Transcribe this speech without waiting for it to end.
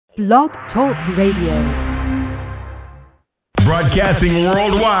Blog Talk Radio. Broadcasting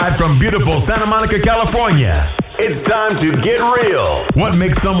worldwide from beautiful Santa Monica, California. It's time to get real. What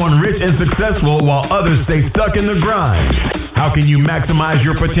makes someone rich and successful while others stay stuck in the grind? How can you maximize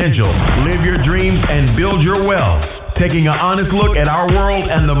your potential, live your dreams, and build your wealth? Taking an honest look at our world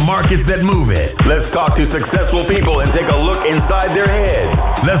and the markets that move it. Let's talk to successful people and take a look inside their heads.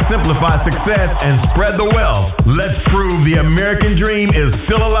 Let's simplify success and spread the wealth. Let's prove the American dream is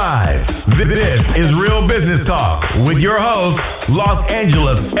still alive. This is Real Business Talk with your host, Los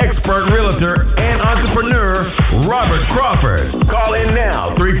Angeles expert realtor and entrepreneur, Robert Crawford. Call in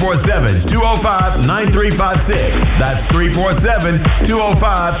now, 347-205-9356. That's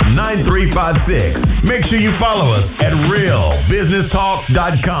 347-205-9356. Make sure you follow us at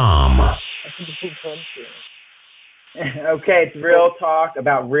realbusinesstalk.com. Okay, it's Real Talk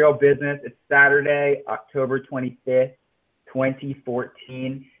about real business. It's Saturday, October 25th,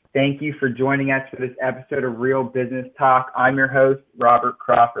 2014. Thank you for joining us for this episode of Real Business Talk. I'm your host, Robert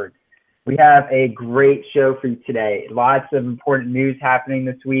Crawford. We have a great show for you today. Lots of important news happening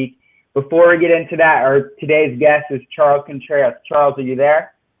this week. Before we get into that, our today's guest is Charles Contreras. Charles, are you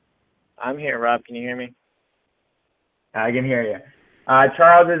there? I'm here, Rob. Can you hear me? I can hear you.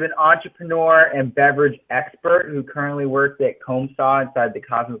 Charles is an entrepreneur and beverage expert who currently works at Commsaw inside the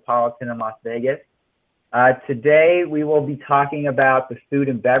Cosmopolitan in Las Vegas. Today, we will be talking about the food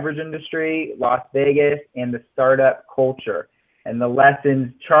and beverage industry, Las Vegas, and the startup culture, and the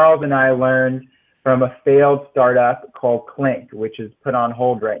lessons Charles and I learned from a failed startup called Klinq, which is put on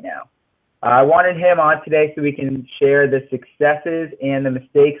hold right now. I wanted him on today so we can share the successes and the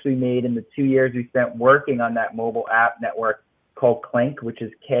mistakes we made in the 2 years we spent working on that mobile app network called Klinq, which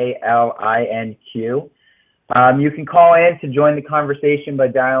is Klinq. You can call in to join the conversation by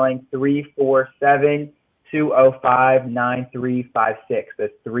dialing 347-205-9356.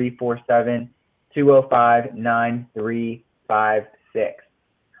 That's 347-205-9356.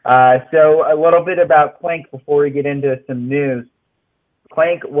 So a little bit about Klinq before we get into some news.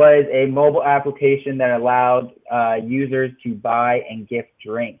 Klinq was a mobile application that allowed users to buy and gift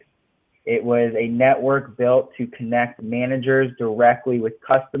drinks. It was a network built to connect managers directly with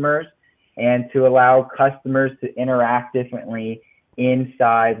customers and to allow customers to interact differently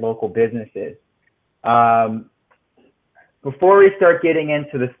inside local businesses. Before we start getting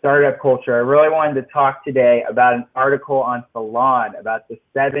into the startup culture, I really wanted to talk today about an article on Salon about the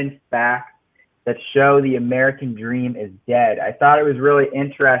 7 facts that show the American dream is dead. I thought it was really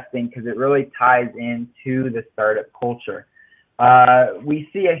interesting because it really ties into the startup culture. We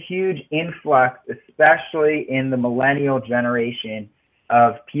see a huge influx, especially in the millennial generation,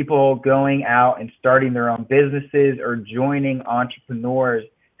 of people going out and starting their own businesses or joining entrepreneurs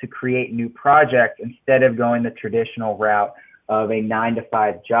to create new projects instead of going the traditional route of a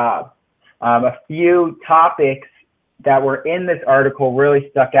 9-to-5 job. A few topics that were in this article really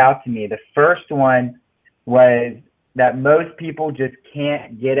stuck out to me. The first one was that most people just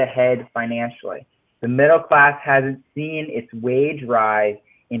can't get ahead financially. The middle class hasn't seen its wage rise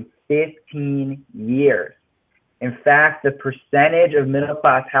in 15 years. In fact, the percentage of middle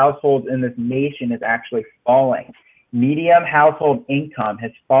class households in this nation is actually falling. Median household income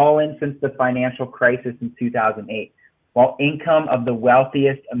has fallen since the financial crisis in 2008, while income of the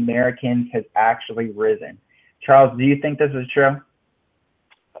wealthiest Americans has actually risen. Charles, do you think this is true?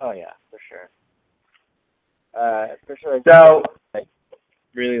 Oh yeah, for sure. For sure. So,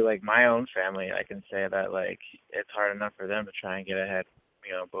 really, like my own family, I can say that like it's hard enough for them to try and get ahead.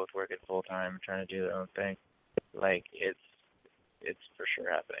 You know, both working full time, trying to do their own thing. Like it's for sure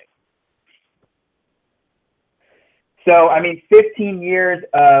happening. So, I mean, 15 years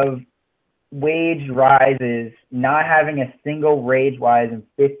of wage rises, not having a single wage rise in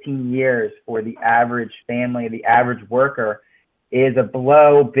 15 years for the average family, the average worker, is a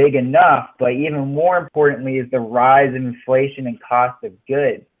blow big enough, but even more importantly is the rise in inflation and cost of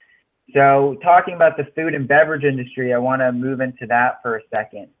goods. So talking about the food and beverage industry, I want to move into that for a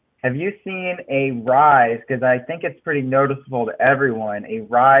second. Have you seen a rise, because I think it's pretty noticeable to everyone, a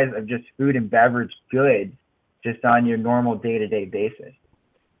rise of just food and beverage goods just on your normal day-to-day basis?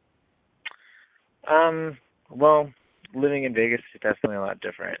 Well, living in Vegas is definitely a lot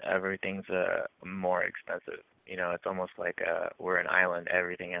different. Everything's more expensive. You know, it's almost like we're an island.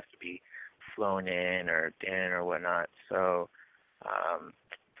 Everything has to be flown in or whatnot. So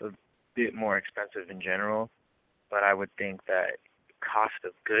it's a bit more expensive in general. But I would think that cost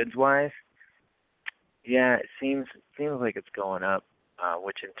of goods wise, yeah, it seems like it's going up,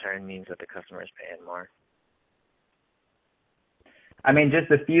 which in turn means that the customer is paying more. I mean, just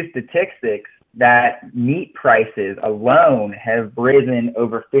a few statistics. that meat prices alone have risen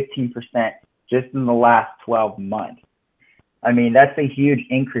over 15% just in the last 12 months. I mean, that's a huge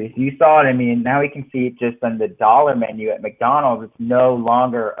increase. You saw it. I mean, now we can see it just on the dollar menu at McDonald's. It's no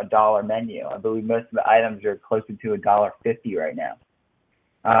longer a dollar menu. I believe most of the items are closer to $1.50 right now.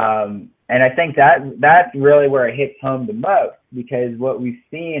 And I think that's really where it hits home the most, because what we've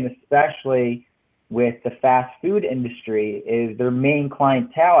seen, especially with the fast food industry, is their main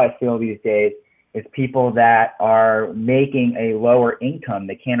clientele, I feel these days, is people that are making a lower income.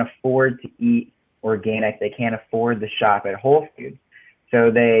 They can't afford to eat organic. They can't afford to shop at Whole Foods.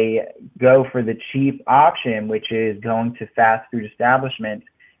 So they go for the cheap option, which is going to fast food establishments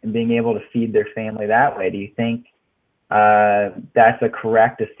and being able to feed their family that way. Do you think that's a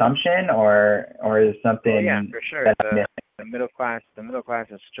correct assumption, or is something? Well, yeah, for sure. The middle class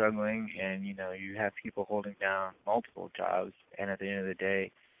is struggling, and you have people holding down multiple jobs, and at the end of the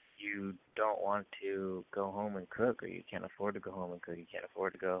day, you don't want to go home and cook, or you can't afford to go home and cook. You can't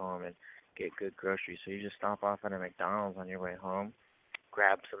afford to go home and get good groceries, so you just stop off at a McDonald's on your way home,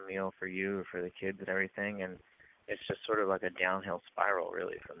 grab some meal for you or for the kids and everything, and it's just sort of like a downhill spiral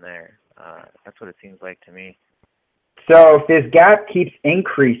really from there. That's what it seems like to me. So if this gap keeps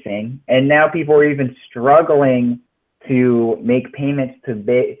increasing, and now people are even struggling to make payments to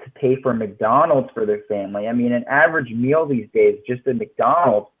pay for McDonald's for their family, I mean, an average meal these days just at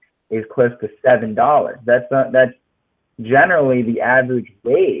McDonald's is close to $7. That's generally the average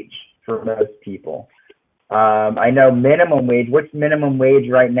wage for most people. I know minimum wage. What's minimum wage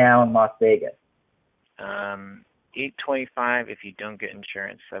right now in Las Vegas? $8.25 if you don't get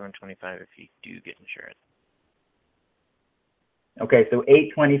insurance. $7.25 if you do get insurance. Okay, so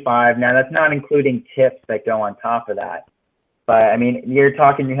 $8.25. Now that's not including tips that go on top of that. But I mean, you're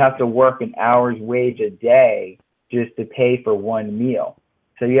talking you have to work an hour's wage a day just to pay for one meal.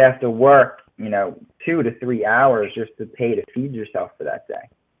 So you have to work, 2 to 3 hours just to pay to feed yourself for that day.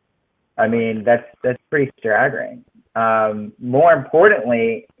 I mean, that's pretty staggering. More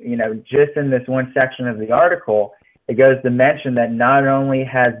importantly, just in this one section of the article, it goes to mention that not only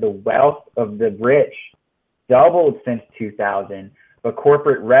has the wealth of the rich doubled since 2000, but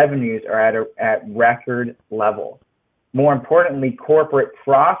corporate revenues are at record levels. More importantly, corporate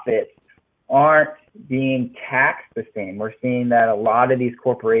profits aren't being taxed the same. We're seeing that a lot of these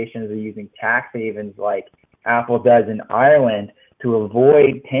corporations are using tax havens like Apple does in Ireland to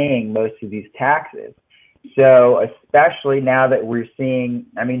avoid paying most of these taxes. So especially now that we're seeing,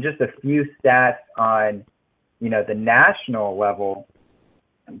 just a few stats on, the national level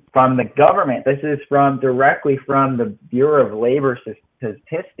from the government. This is directly from the Bureau of Labor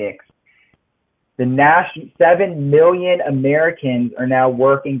Statistics. 7 million Americans are now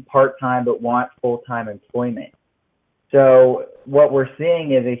working part-time but want full-time employment. So what we're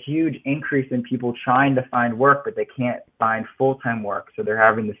seeing is a huge increase in people trying to find work, but they can't find full-time work, so they're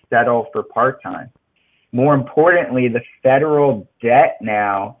having to settle for part-time. More importantly, the federal debt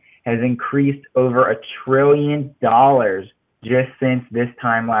now has increased over $1 trillion just since this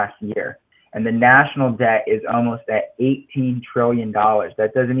time last year. And the national debt is almost at $18 trillion.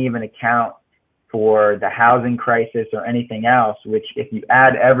 That doesn't even account for the housing crisis or anything else, which if you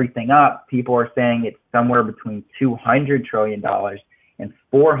add everything up, people are saying it's somewhere between $200 trillion and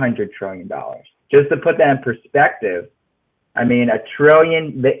 $400 trillion. Just to put that in perspective, the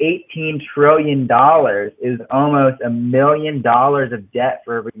 $18 trillion is almost $1 million of debt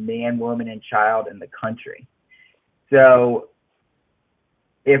for every man, woman, and child in the country. So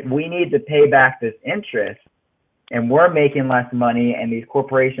if we need to pay back this interest, and we're making less money and these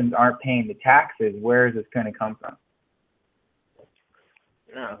corporations aren't paying the taxes, where is this going to come from?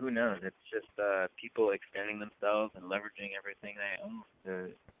 No, who knows? It's just people extending themselves and leveraging everything they own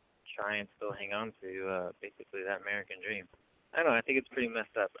to try and still hang on to basically that American dream. I don't know. I think it's pretty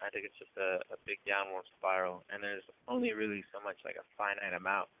messed up. I think it's just a big downward spiral, and there's only really so much, like a finite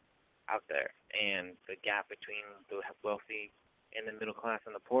amount out there. And the gap between the wealthy and the middle class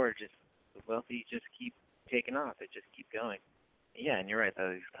and the poor, the wealthy just keep taking off. They just keep going. Yeah, and you're right,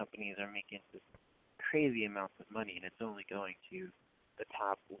 though. These companies are making this crazy amounts of money, and it's only going to the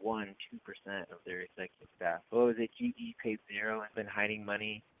top 1-2% of their executive staff. What was it? GE paid zero and been hiding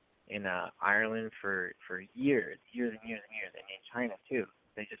money in Ireland for years and years, and in China too.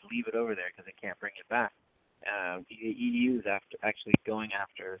 They just leave it over there because they can't bring it back. The EU is actually going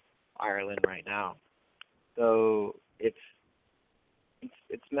after Ireland right now. So it's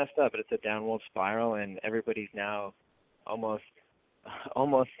messed up, but it's a downward spiral, and everybody's now almost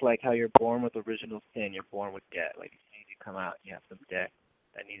like how you're born with original sin. You're born with debt. Like, as soon as you come out, you have some debt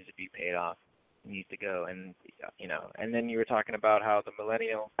that needs to be paid off. It needs to go, and and then you were talking about how the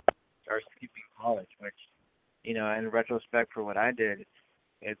millennials are skipping college, which, in retrospect for what I did,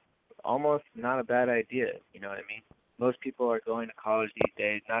 it's almost not a bad idea. You know what I mean? Most people are going to college these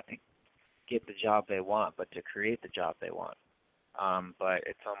days not to get the job they want, but to create the job they want. But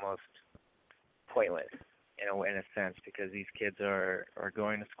it's almost pointless in a sense, because these kids are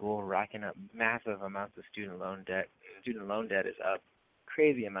going to school racking up massive amounts of student loan debt. Student loan debt is up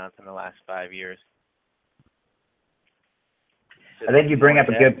crazy amounts in the last 5 years. I think you bring up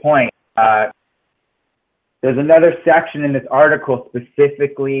a good point. There's another section in this article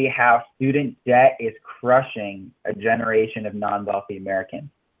specifically how student debt is crushing a generation of non-wealthy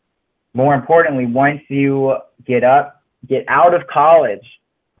Americans. More importantly, once you get out of college,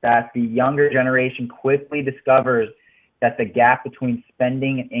 that the younger generation quickly discovers that the gap between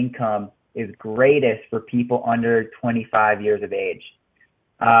spending and income is greatest for people under 25 years of age.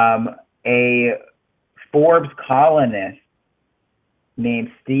 A Forbes columnist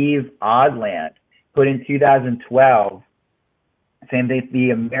named Steve Odland put in 2012, saying that the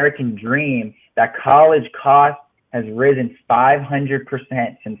American dream, that college cost has risen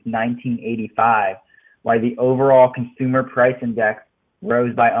 500% since 1985, while the overall consumer price index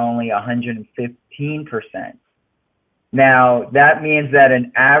rose by only 115%. Now, that means that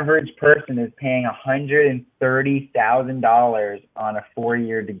an average person is paying $130,000 on a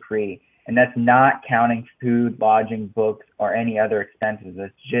 4-year degree. And that's not counting food, lodging, books, or any other expenses.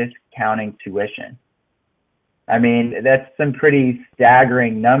 That's just counting tuition. I mean, that's some pretty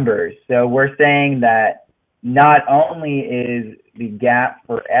staggering numbers. So we're saying that not only is the gap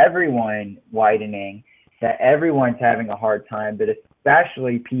for everyone widening, that everyone's having a hard time, but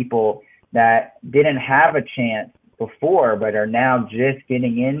especially people that didn't have a chance before but are now just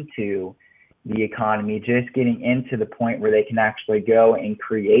getting into the economy, just getting into the point where they can actually go and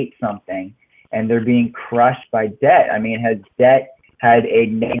create something, and they're being crushed by debt. I mean, has debt had a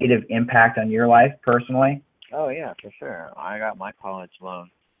negative impact on your life personally? Oh, yeah, for sure. I got my college loan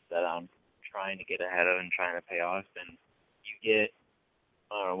that I'm trying to get ahead of and trying to pay off, and you get,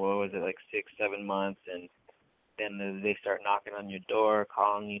 what was it, like 6-7 months, and then they start knocking on your door,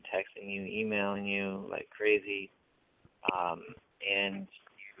 calling you, texting you, emailing you like crazy, and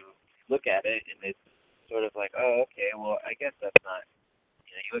you look at it, and it's sort of like, oh, okay, well, I guess that's not,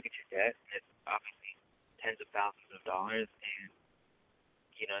 you look at your debt, and it's obviously tens of thousands of dollars, and,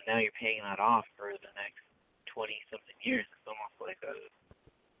 now you're paying that off for the next 20-something years. It's almost like a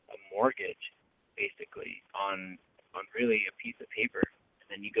mortgage, basically, on really a piece of paper. And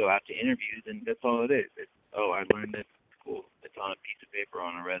then you go out to interviews, and that's all it is. It's, oh, I learned this in school. It's on a piece of paper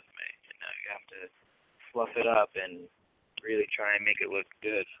on a resume. And now you have to fluff it up and really try and make it look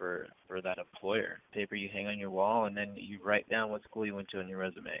good for that employer. Paper you hang on your wall, and then you write down what school you went to on your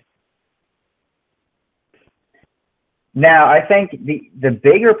resume. Now, I think the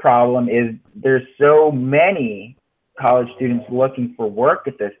bigger problem is there's so many college students looking for work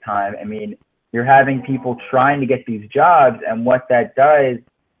at this time. I mean, you're having people trying to get these jobs, and what that does,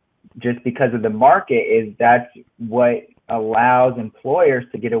 just because of the market, is that's what allows employers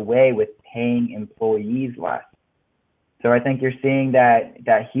to get away with paying employees less. So I think you're seeing that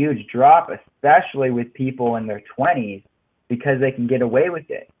huge drop, especially with people in their 20s, because they can get away with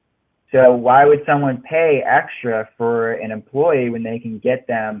it. So why would someone pay extra for an employee when they can get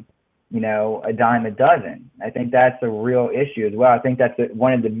them, a dime a dozen? I think that's a real issue as well. I think that's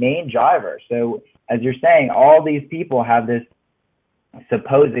one of the main drivers. So as you're saying, all these people have this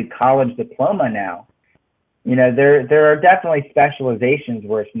supposed college diploma now. There are definitely specializations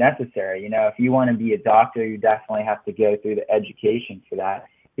where it's necessary. If you want to be a doctor, you definitely have to go through the education for that.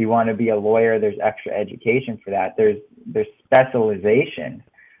 If you want to be a lawyer, there's extra education for that. There's specialization.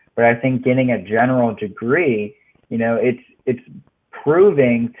 But I think getting a general degree, it's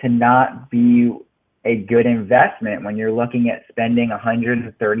proving to not be a good investment when you're looking at spending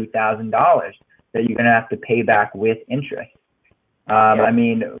 $130,000 that you're going to have to pay back with interest. I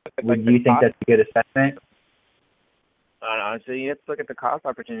mean, would you think that's a good assessment? So you have to look at the cost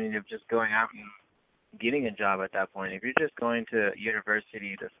opportunity of just going out and getting a job at that point. If you're just going to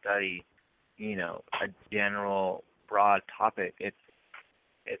university to study, a general broad topic, it's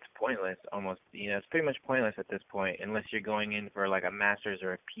pointless almost. It's pretty much pointless at this point unless you're going in for like a master's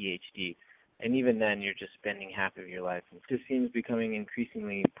or a PhD. And even then, you're just spending half of your life. It just seems becoming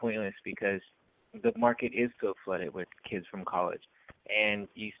increasingly pointless because the market is so flooded with kids from college. And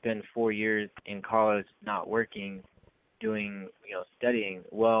you spend 4 years in college not working, doing, studying.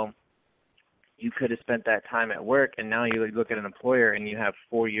 Well, you could have spent that time at work, and now you look at an employer and you have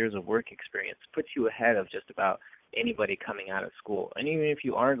 4 years of work experience. Puts you ahead of just about anybody coming out of school. And even if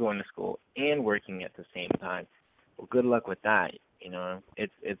you are going to school and working at the same time, well, good luck with that.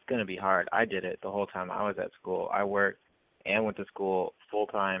 It's going to be hard. I did it the whole time I was at school. I worked and went to school full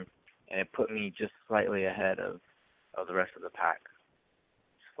time, and it put me just slightly ahead of the rest of the pack.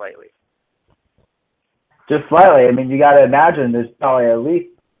 Slightly. Just slightly. I mean, you got to imagine there's probably at least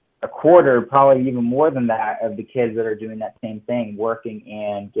a quarter, probably even more than that, of the kids that are doing that same thing, working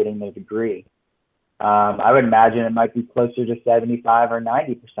and getting their degree. I would imagine it might be closer to 75 or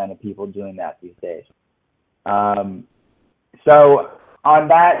 90% of people doing that these days. So on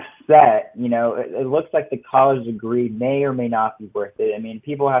that set, it looks like the college degree may or may not be worth it. I mean,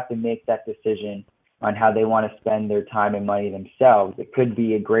 people have to make that decision on how they want to spend their time and money themselves. It could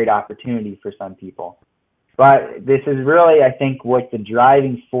be a great opportunity for some people. But this is really, I think, what the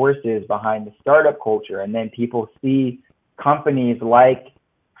driving force is behind the startup culture. And then people see companies like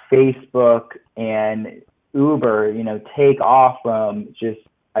Facebook and Uber, take off from just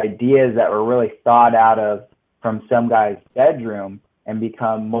ideas that were really thought out of from some guy's bedroom and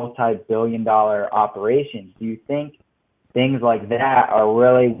become multi-billion-dollar operations. Do you think things like that are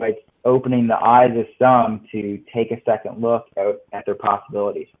really what's opening the eyes of some to take a second look at their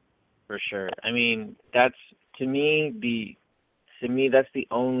possibilities? For sure. I mean, that's to me that's the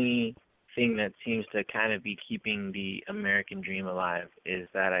only thing that seems to kind of be keeping the American dream alive, is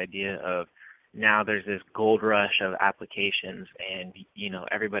that idea of now there's this gold rush of applications, and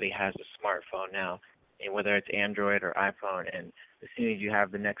everybody has a smartphone now, and whether it's Android or iPhone, and as soon as you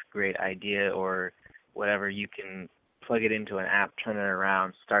have the next great idea or whatever, you can plug it into an app, turn it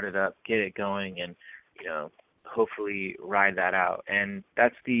around, start it up, get it going, and hopefully ride that out. And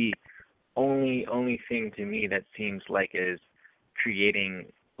that's the only thing to me that seems like is creating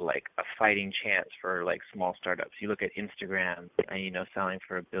like a fighting chance for like small startups. You look at Instagram and selling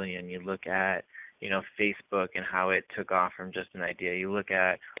for $1 billion. You look at Facebook and how it took off from just an idea. You look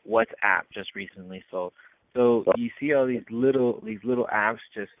at WhatsApp just recently sold. So you see all these little apps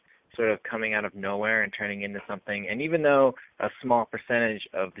just sort of coming out of nowhere and turning into something. And even though a small percentage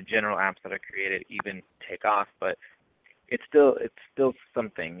of the general apps that are created even take off, but it's still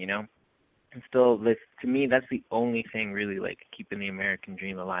something, And still, to me, that's the only thing really like keeping the American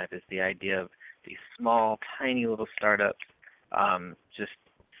dream alive, is the idea of these small, tiny little startups just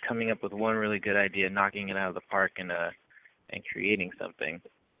coming up with one really good idea, knocking it out of the park, and creating something.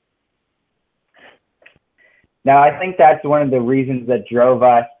 Now, I think that's one of the reasons that drove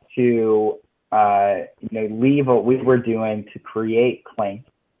us to leave what we were doing to create Klinq.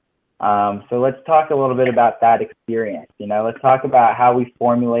 So let's talk a little bit about that experience. Let's talk about how we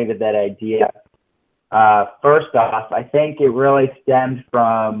formulated that idea. First off, I think it really stemmed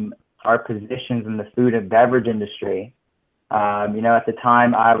from our positions in the food and beverage industry. At the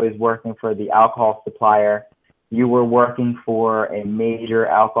time I was working for the alcohol supplier. You were working for a major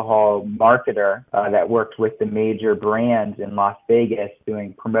alcohol marketer that worked with the major brands in Las Vegas,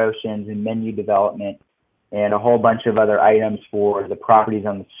 doing promotions and menu development and a whole bunch of other items for the properties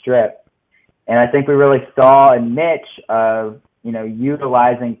on the Strip. And I think we really saw a niche of,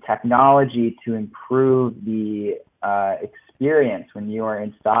 utilizing technology to improve the experience when you are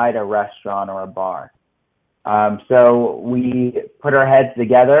inside a restaurant or a bar. So we put our heads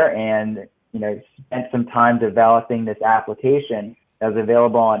together and, spent some time developing this application that was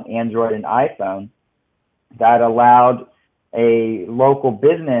available on Android and iPhone that allowed a local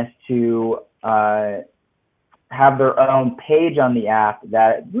business to have their own page on the app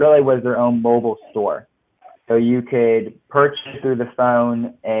that really was their own mobile store. So you could purchase through the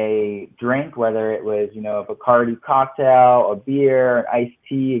phone a drink, whether it was, a Bacardi cocktail, a beer, an iced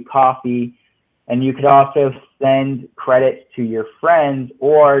tea, coffee, and you could also send credits to your friends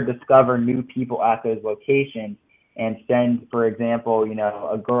or discover new people at those locations and send, for example,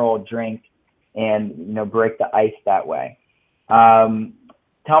 a girl a drink and, break the ice that way.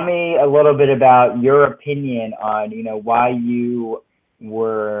 Tell me a little bit about your opinion on, why you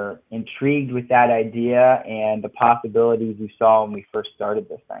were intrigued with that idea and the possibilities you saw when we first started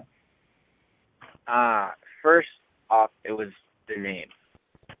this thing. First off, it was the name.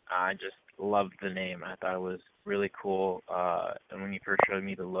 I just loved the name. I thought it was really cool. And when you first showed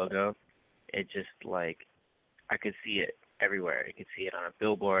me the logo, it just I could see it everywhere. I could see it on a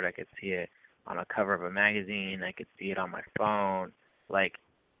billboard. I could see it on a cover of a magazine. I could see it on my phone.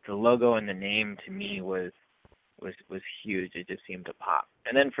 The logo and the name to me was huge. It just seemed to pop.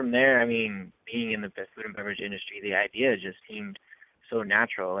 And then from there, being in the food and beverage industry, the idea just seemed so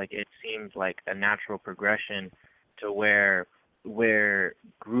natural. It seemed like a natural progression to where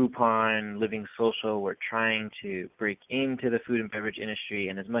Groupon, Living Social were trying to break into the food and beverage industry,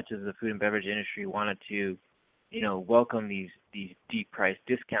 and as much as the food and beverage industry wanted to, welcome these deep price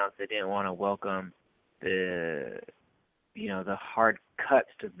discounts, they didn't want to welcome the the hard cuts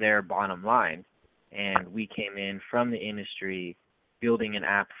to their bottom line. And we came in from the industry, building an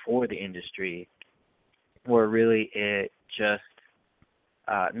app for the industry, where really it just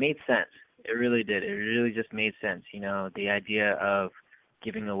made sense. It really did. It really just made sense. The idea of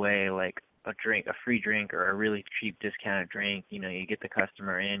giving away like a free drink or a really cheap discounted drink. You get the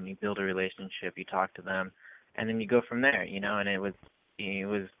customer in, you build a relationship, you talk to them, and then you go from there. And it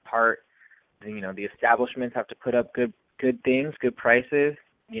was part. The establishments have to put up good things, good prices.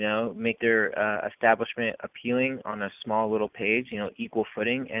 Make their establishment appealing on a small little page. Equal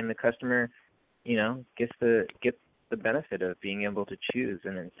footing, and the customer, gets the benefit of being able to choose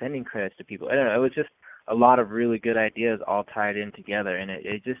and then sending credits to people. I don't know. It was just a lot of really good ideas all tied in together, and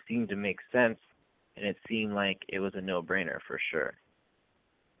it just seemed to make sense, and it seemed like it was a no-brainer for sure.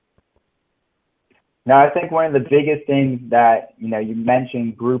 Now, I think one of the biggest things that, you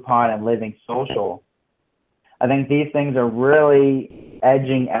mentioned Groupon and Living Social. I think these things are really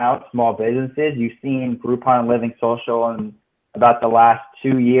edging out small businesses. You've seen Groupon and Living Social in about the last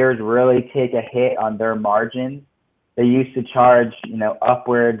 2 years really take a hit on their margins. They used to charge,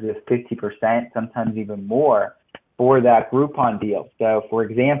 upwards of 50%, sometimes even more, for that Groupon deal. So, for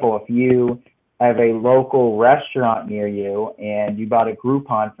example, if you have a local restaurant near you and you bought a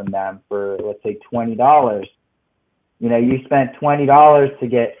Groupon from them for, let's say, $20, you spent $20 to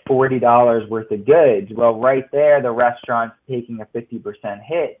get $40 worth of goods. Well, right there, the restaurant's taking a 50%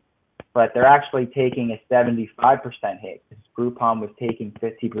 hit, but they're actually taking a 75% hit because Groupon was taking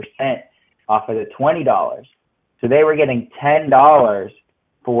 50% off of the $20. So they were getting $10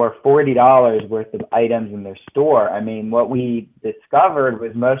 for $40 worth of items in their store. I mean, what we discovered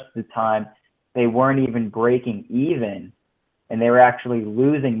was most of the time they weren't even breaking even, and they were actually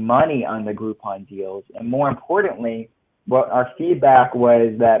losing money on the Groupon deals. And more importantly, what our feedback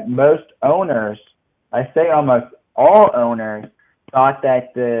was that most owners, I say almost all owners, thought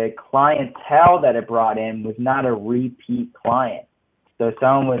that the clientele that it brought in was not a repeat client. So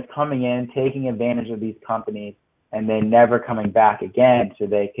someone was coming in, taking advantage of these companies, and then never coming back again so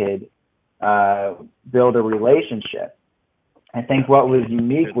they could build a relationship. I think what was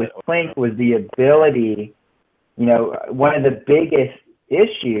unique with Klinq was the ability, one of the biggest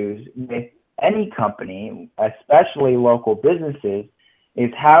issues with any company, especially local businesses, is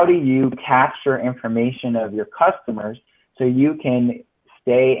how do you capture information of your customers so you can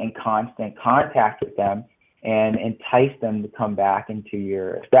stay in constant contact with them and entice them to come back into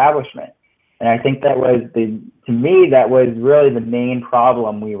your establishment. And I think that was to me, that was really the main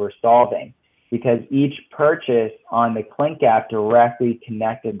problem we were solving, because each purchase on the Klinq app directly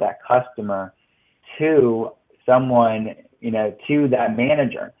connected that customer to someone, to that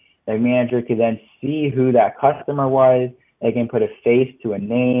manager. The manager could then see who that customer was. They can put a face to a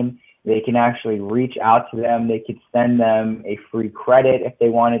name. They can actually reach out to them. They could send them a free credit if they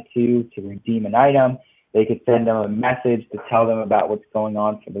wanted to redeem an item. They could send them a message to tell them about what's going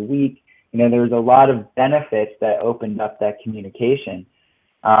on for the week. There's a lot of benefits that opened up that communication.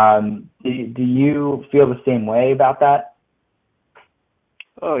 Do you feel the same way about that?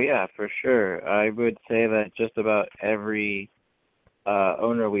 Oh, yeah, for sure. I would say that just about every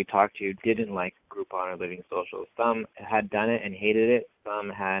owner we talked to didn't like Groupon or Living Social. Some had done it and hated it.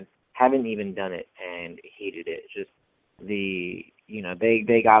 Some haven't even done it and hated it. Just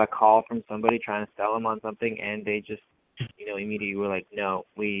they got a call from somebody trying to sell them on something, and they just immediately were like, no,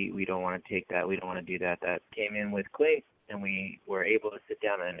 we don't want to take that. We don't want to do that. That came in with Klinq, and we were able to sit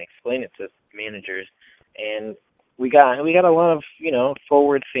down and explain it to managers, and we got a lot of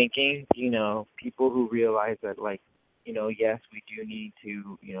forward thinking people who realize that yes, we do need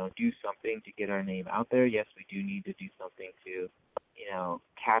to do something to get our name out there. Yes, we do need to do something to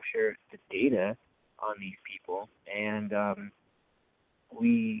capture the data on these people, and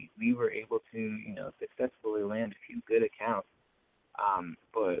we were able to successfully land a few good accounts.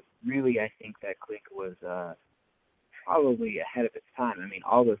 But really, I think that Klinq was probably ahead of its time. I mean,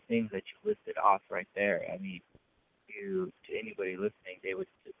 all those things that you listed off right there. I mean, to anybody listening, they would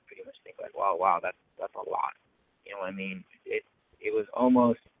just pretty much think like, wow, that's a lot. I mean, it was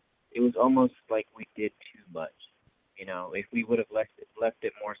almost like we did too much. If we would have left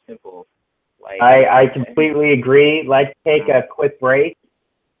it more simple. I completely agree. Let's take a quick break,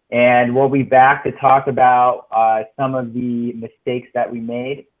 and we'll be back to talk about some of the mistakes that we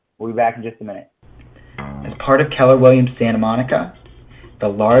made. We'll be back in just a minute. As part of Keller Williams Santa Monica, the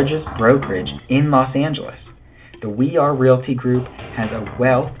largest brokerage in Los Angeles, the We Are Realty Group has a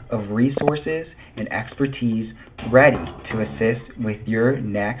wealth of resources and expertise ready to assist with your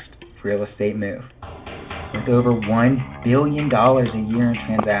next real estate move. With over $1 billion a year in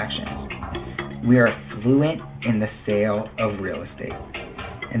transactions, we are fluent in the sale of real estate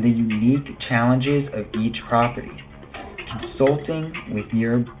and the unique challenges of each property, consulting with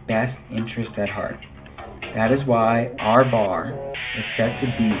your best interest at heart. That is why our bar is set to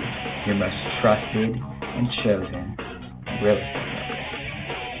be your most trusted and chosen real estate broker.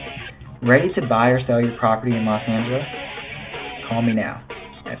 Ready to buy or sell your property in Los Angeles? Call me now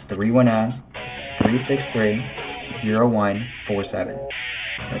at 310-363-0147.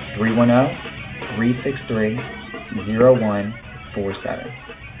 That's 310-363-0147.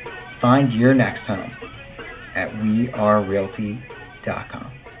 Find your next home at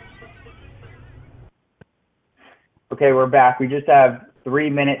wearerealty.com. Okay, we're back. We just have 3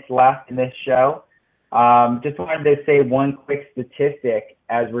 minutes left in this show. Just wanted to say one quick statistic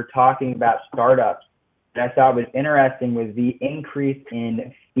as we're talking about startups that I thought was interesting was the increase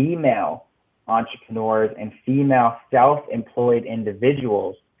in female entrepreneurs and female self-employed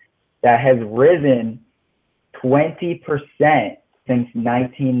individuals that has risen 20% since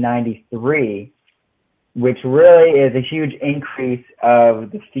 1993, which really is a huge increase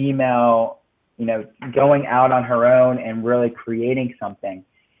of the female, going out on her own and really creating something.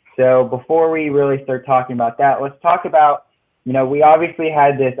 So before we really start talking about that, let's talk about, we obviously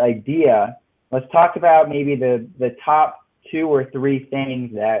had this idea. Let's talk about maybe the top 2 or 3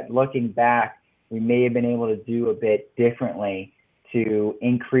 things that, looking back, we may have been able to do a bit differently to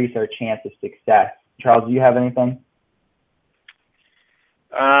increase our chance of success. Charles, do you have anything?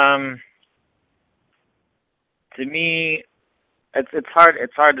 To me, it's hard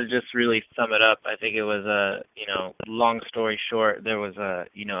to just really sum it up. I think it was long story short, there was a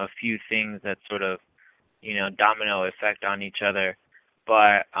few things that sort of, domino effect on each other.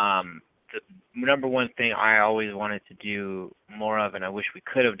 But the number one thing I always wanted to do more of, and I wish we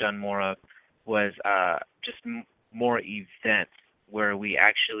could have done more of, was just more events where we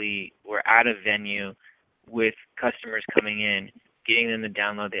actually were at a venue with customers coming in, getting them to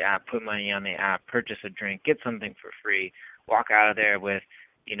download the app, put money on the app, purchase a drink, get something for free, walk out of there with,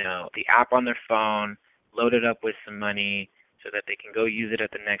 the app on their phone, load it up with some money so that they can go use it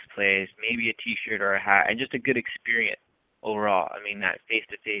at the next place, maybe a t-shirt or a hat, and just a good experience overall. I mean, that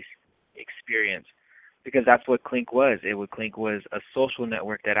face-to-face experience, because that's what Klinq was. Klinq was a social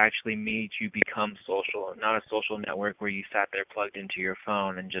network that actually made you become social, not a social network where you sat there plugged into your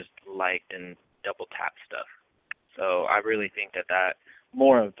phone and just liked and double-tapped stuff. So I really think that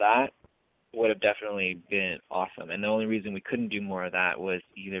more of that would have definitely been awesome. And the only reason we couldn't do more of that was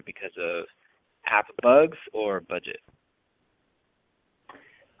either because of app bugs or budget.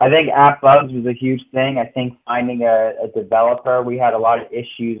 I think app bugs was a huge thing. I think finding a developer, we had a lot of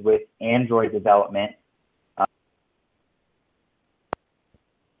issues with Android development.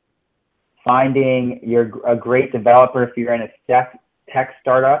 Finding a great developer if you're in a tech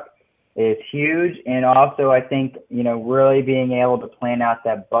startup is huge. And also, I think, really being able to plan out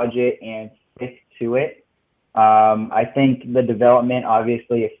that budget and stick to it. I think the development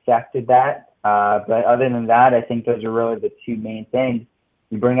obviously affected that. But other than that, I think those are really the 2 main things.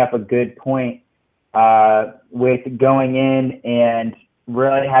 You bring up a good point with going in and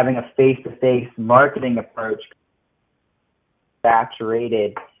really having a face-to-face marketing approach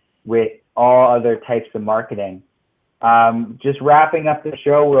saturated with all other types of marketing. Just wrapping up the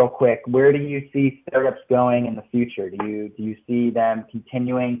show real quick, where do you see startups going in the future? Do you see them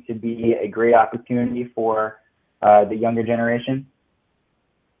continuing to be a great opportunity for the younger generation?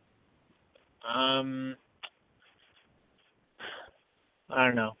 I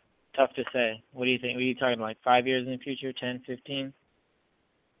don't know. Tough to say. What do you think? What are you talking like 5 years in the future, 10, 15?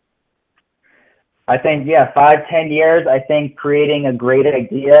 I think, 5-10 years. I think creating a great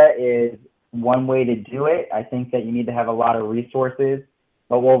idea is one way to do it. I think that you need to have a lot of resources.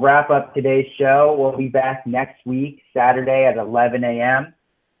 But we'll wrap up today's show. We'll be back next week, Saturday at 11 a.m.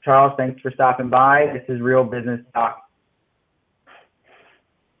 Charles, thanks for stopping by. This is Real Business Talk.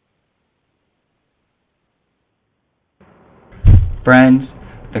 Friends,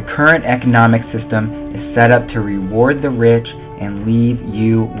 the current economic system is set up to reward the rich and leave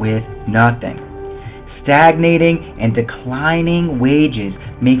you with nothing. Stagnating and declining wages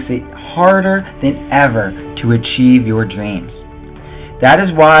makes it harder than ever to achieve your dreams. That is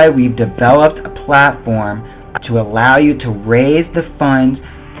why we've developed a platform to allow you to raise the funds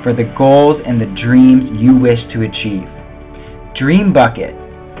for the goals and the dreams you wish to achieve. Dream Bucket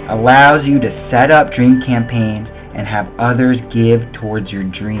allows you to set up dream campaigns and have others give towards your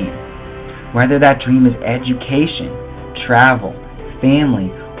dream. Whether that dream is education, travel, family,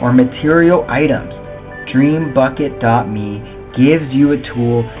 or material items, DreamBucket.me gives you a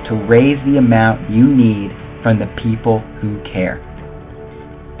tool to raise the amount you need from the people who care.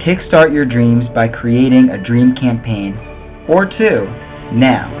 Kickstart your dreams by creating a dream campaign or two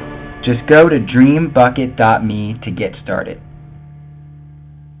now. Just go to dreambucket.me to get started.